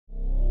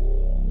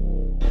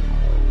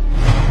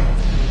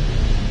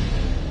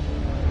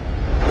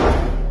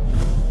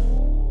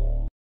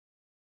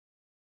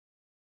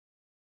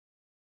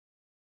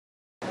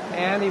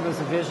Andy was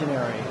a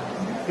visionary.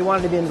 He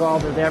wanted to be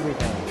involved with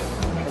everything.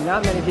 And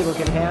not many people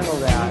can handle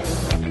that.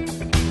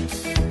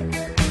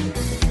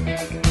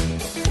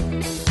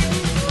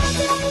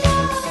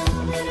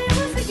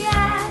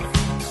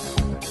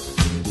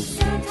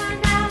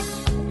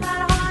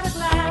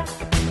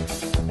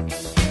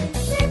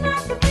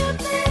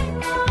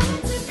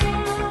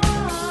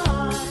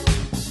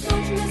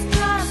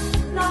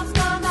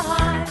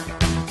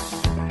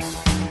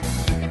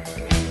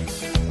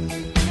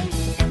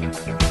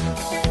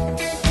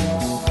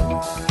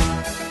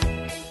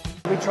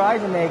 We tried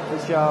to make the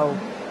show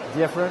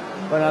different,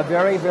 but on a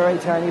very, very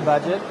tiny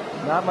budget,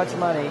 not much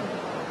money.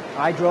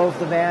 I drove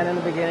the van in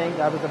the beginning.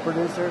 I was the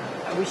producer.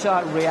 We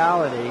shot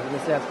reality.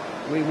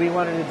 We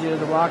wanted to do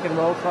the rock and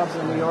roll clubs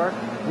in New York.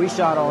 We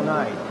shot all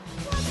night.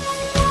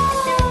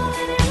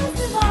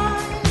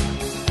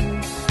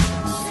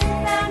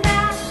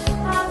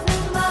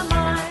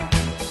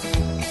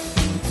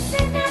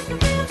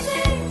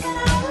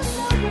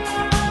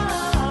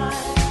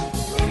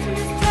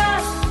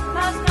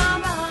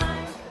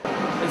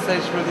 Essa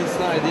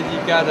exposição é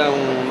dedicada a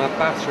uma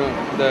parte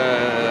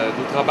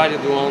do trabalho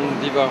do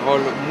Andy Warhol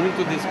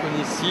muito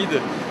desconhecida,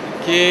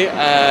 que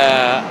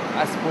é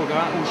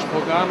os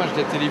programas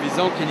de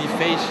televisão que ele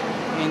fez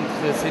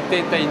entre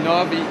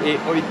 79 e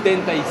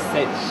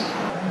 87.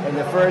 And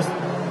the first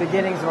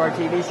beginnings of our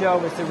TV show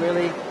was to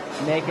really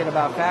make it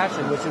about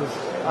fashion, which was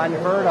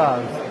unheard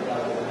of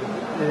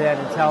then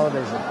in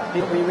television.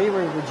 We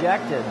were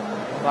rejected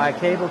by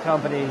cable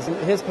companies.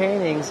 His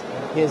paintings,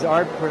 his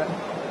art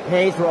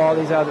paid for all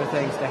these other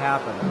things to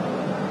happen.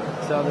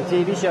 So the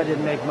TV show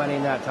didn't make money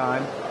in that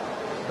time,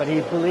 but he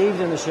believed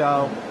in the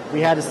show.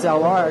 We had to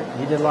sell art.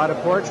 He did a lot of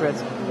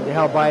portraits to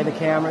help buy the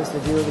cameras to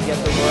get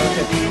the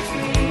work.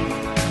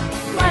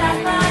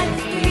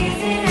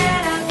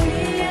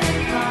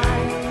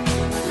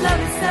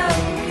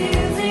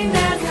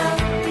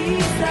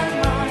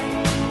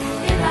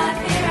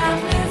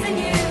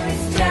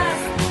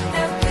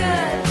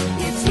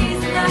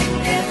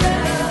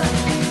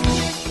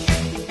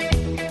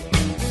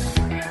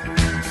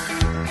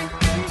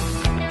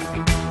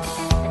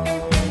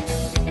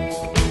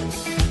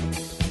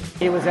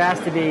 He was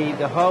asked to be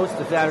the host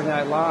of Saturday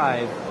Night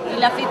Live.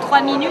 Il a fait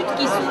 3 minutes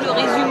qui sont le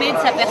résumé de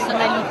sa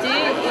personnalité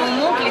et on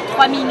montre les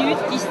 3 minutes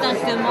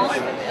distinctement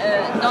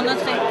dans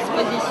notre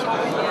exposition.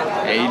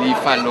 E ele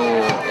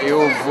falou, eu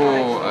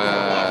vou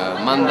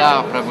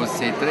mandar para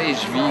você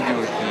 3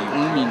 vídeos de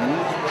 1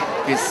 minuto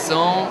que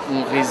são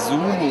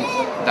resumo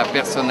da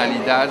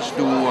personalidade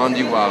do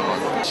Andy Warhol.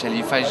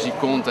 Ele faz de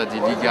conta de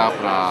ligar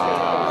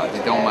de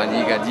dar uma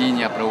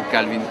ligadinha para o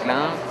Calvin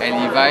Klein.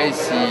 Ele vai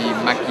se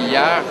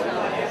maquiar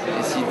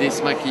e se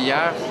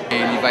desmaquilhar,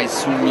 ele vai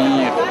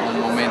sumir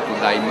no momento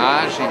da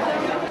imagem.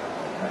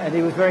 And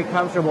he was very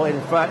comfortable in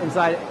front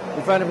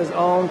of his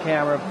own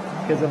camera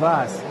because of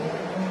us.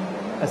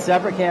 A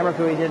separate camera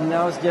crew he didn't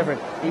know is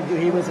different.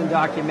 He was in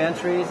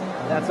documentaries,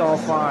 that's all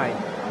fine.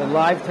 But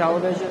live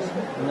television,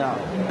 no.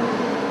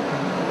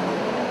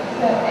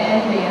 So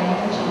Andy, I know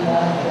that you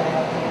love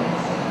drag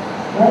queens.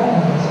 What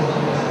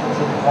is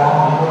it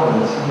about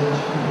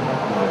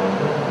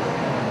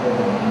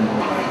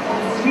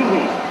Excuse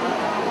me,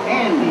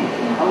 Andy,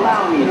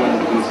 allow me to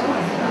introduce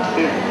myself.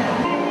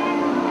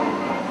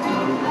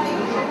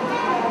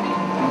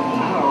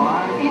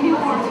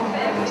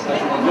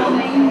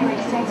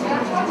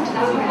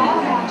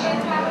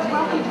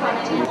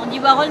 Andy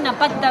Warhol n'a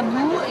pas de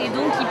tabou et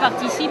donc il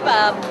participe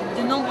à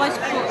de nombreuses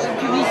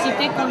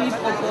publicités qu'on lui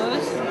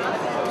propose.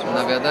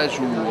 Na verdade,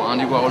 o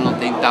Andy Warhol não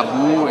tem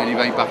tabu, ele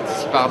vai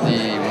participar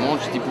de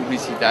monte de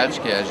publicidades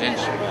que a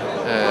gente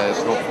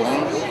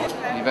propõe.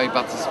 Ele vai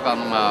participar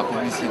numa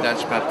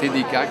publicidade para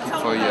TDK que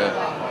foi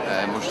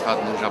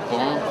mostrada no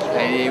Japão.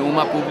 É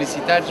uma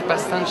publicidade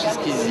bastante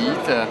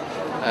esquisita,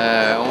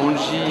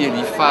 onde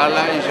ele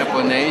fala em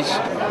japonês.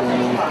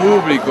 O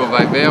público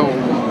vai ver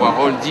o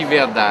Warhol de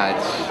verdade.